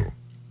on you.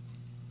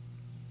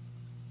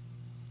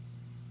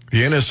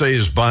 The NSA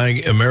is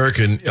buying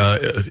American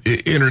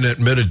internet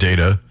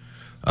metadata,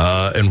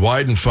 and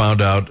Wyden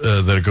found out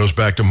that it goes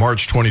back to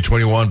March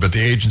 2021, but the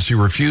agency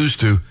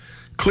refused to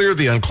clear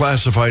the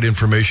unclassified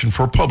information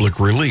for public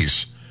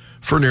release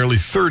for nearly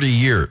 3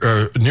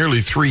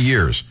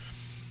 years.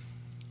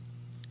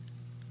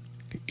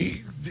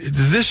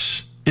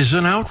 This is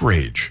an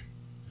outrage.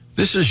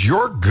 This is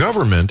your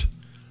government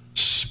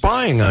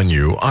spying on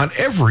you, on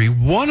every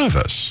one of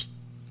us.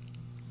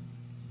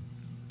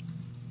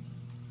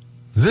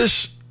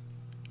 This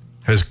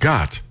has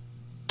got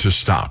to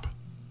stop.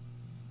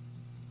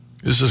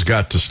 This has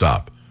got to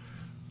stop.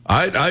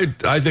 I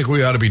think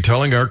we ought to be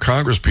telling our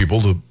Congress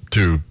people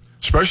to,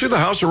 especially the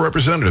House of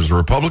Representatives, the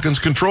Republicans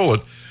control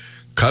it,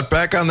 cut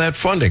back on that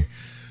funding.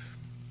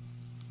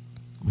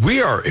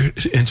 We are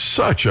in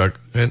such an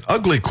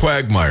ugly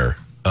quagmire.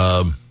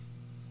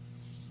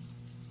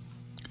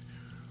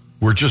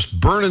 We're just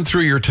burning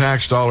through your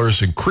tax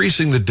dollars,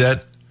 increasing the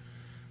debt.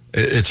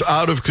 It's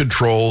out of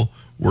control.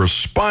 We're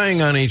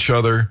spying on each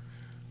other.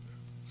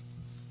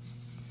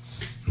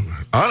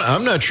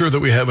 I'm not sure that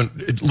we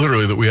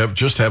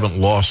haven't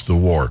lost the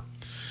war.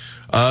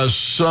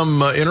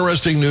 Some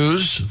interesting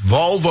news.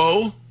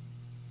 Volvo,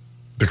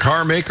 the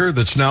car maker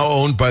that's now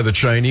owned by the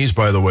Chinese,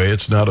 by the way,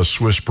 it's not a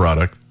Swiss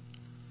product,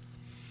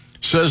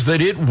 says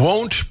that it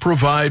won't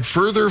provide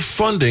further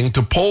funding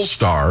to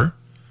Polestar,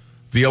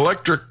 the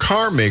electric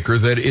car maker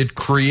that it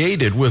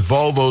created with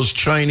Volvo's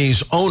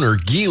Chinese owner,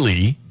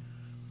 Geely,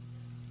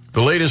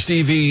 the latest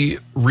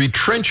EV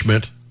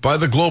retrenchment by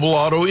the global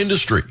auto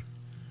industry.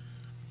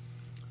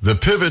 The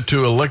pivot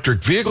to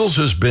electric vehicles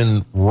has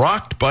been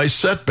rocked by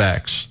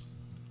setbacks,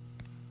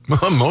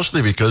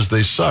 mostly because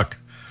they suck.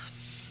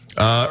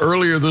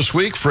 Earlier this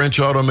week, French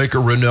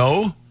automaker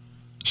Renault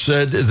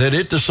said that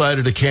it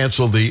decided to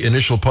cancel the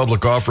initial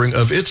public offering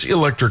of its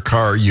electric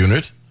car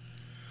unit.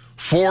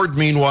 Ford,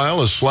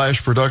 meanwhile, has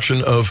slashed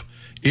production of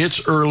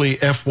its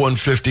early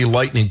F-150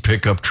 Lightning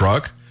pickup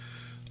truck.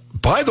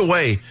 By the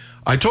way,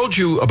 I told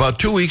you about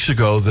 2 weeks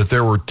ago that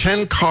there were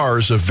 10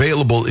 cars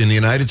available in the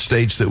United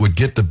States that would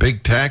get the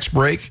big tax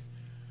break.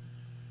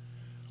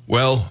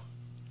 Well,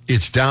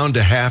 it's down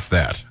to half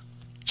that.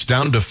 It's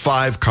down to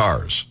 5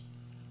 cars.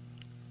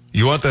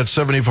 You want that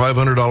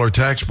 $7,500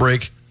 tax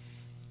break?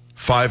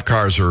 5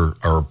 cars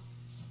are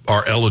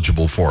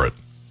eligible for it.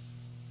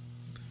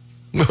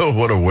 Oh,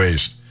 what a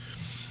waste.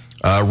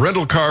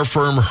 Rental car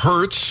firm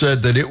Hertz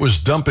said that it was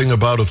dumping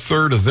about a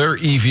third of their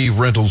EV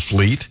rental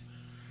fleet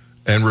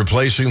and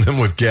replacing them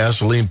with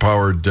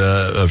gasoline-powered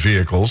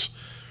vehicles.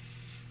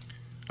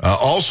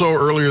 Also,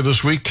 earlier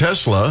this week,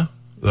 Tesla,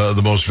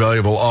 the most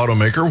valuable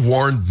automaker,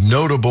 warned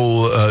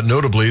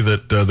notably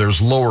that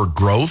there's lower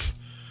growth.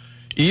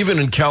 Even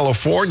in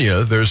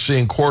California, they're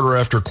seeing quarter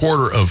after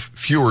quarter of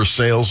fewer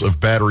sales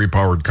of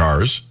battery-powered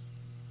cars.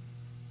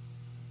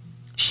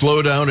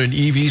 Slowdown in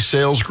EV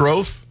sales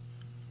growth.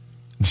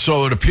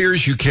 So it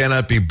appears you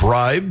cannot be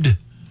bribed,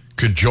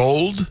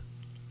 cajoled,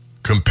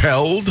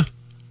 compelled,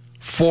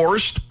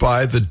 forced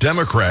by the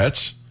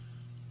Democrats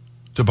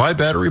to buy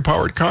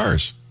battery-powered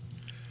cars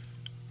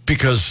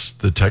because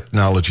the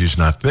technology's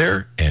not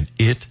there and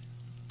it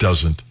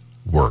doesn't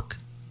work.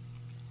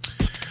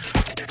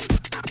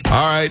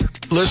 All right,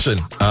 listen,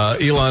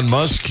 Elon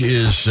Musk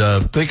is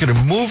thinking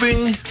of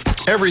moving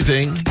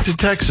everything to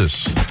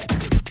Texas.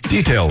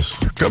 Details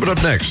coming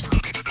up next.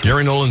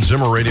 Gary Nolan,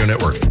 Zimmer Radio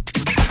Network.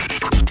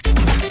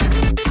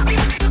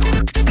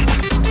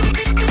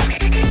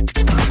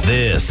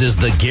 This is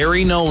the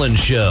Gary Nolan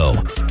Show.